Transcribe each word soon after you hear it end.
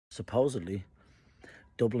Supposedly,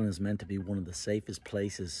 Dublin is meant to be one of the safest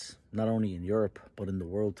places, not only in Europe, but in the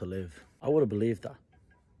world to live. I would have believed that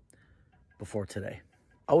before today.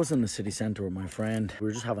 I was in the city centre with my friend. We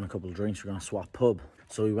were just having a couple of drinks. We were going to swap pub.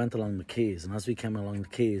 So we went along the quays, and as we came along the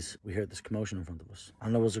quays, we heard this commotion in front of us.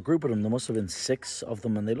 And there was a group of them. There must have been 6 of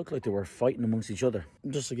them, and they looked like they were fighting amongst each other.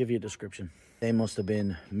 Just to give you a description, they must have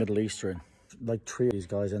been Middle Eastern. Like 3 of these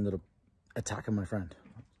guys ended up attacking my friend.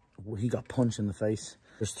 He got punched in the face.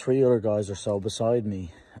 There's 3 other guys or so beside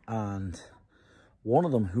me, and one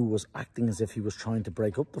of them, who was acting as if he was trying to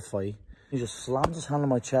break up the fight, he just slams his hand on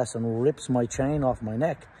my chest and rips my chain off my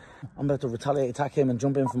neck. I'm about to retaliate, attack him and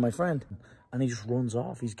jump in for my friend. And he just runs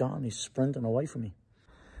off. He's gone. He's sprinting away from me.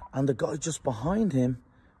 And the guy just behind him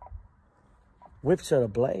whips out a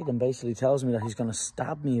blade and basically tells me that he's going to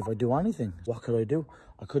stab me if I do anything. What could I do?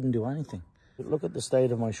 I couldn't do anything. Look at the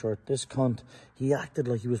state of my shirt. This cunt, he acted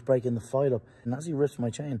like he was breaking the fight up. And as he rips my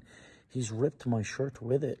chain, he's ripped my shirt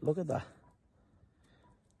with it. Look at that.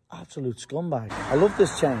 Absolute scumbag. I love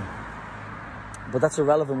this chain, but that's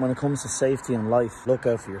irrelevant when it comes to safety and life. Look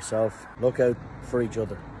out for yourself. Look out for each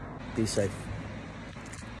other. Be safe.